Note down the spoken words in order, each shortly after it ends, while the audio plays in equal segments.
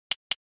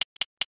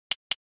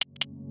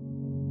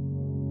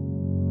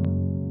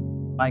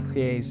I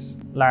create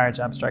large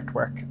abstract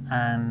work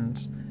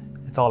and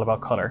it's all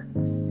about colour.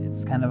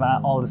 It's kind of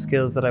all the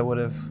skills that I would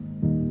have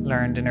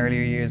learned in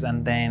earlier years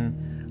and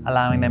then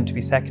allowing them to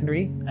be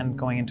secondary and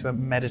going into a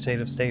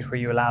meditative state where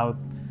you allow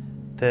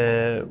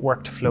the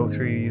work to flow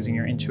through you using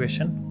your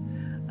intuition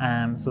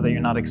so that you're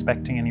not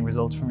expecting any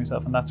results from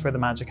yourself. And that's where the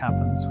magic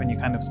happens, when you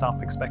kind of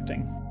stop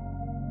expecting.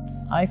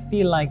 I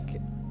feel like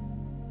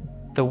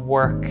the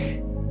work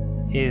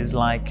is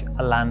like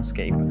a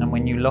landscape, and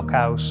when you look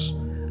out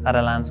at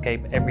a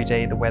landscape every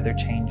day, the weather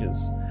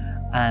changes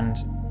and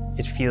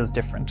it feels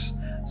different.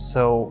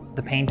 So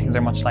the paintings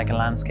are much like a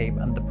landscape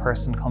and the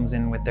person comes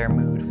in with their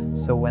mood.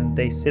 So when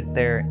they sit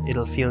there,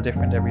 it'll feel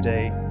different every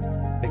day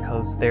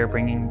because they're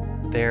bringing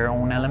their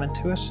own element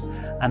to it.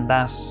 And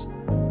that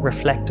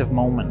reflective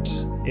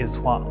moment is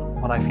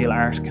what I feel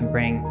art can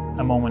bring,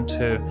 a moment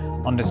to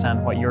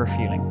understand what you're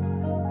feeling.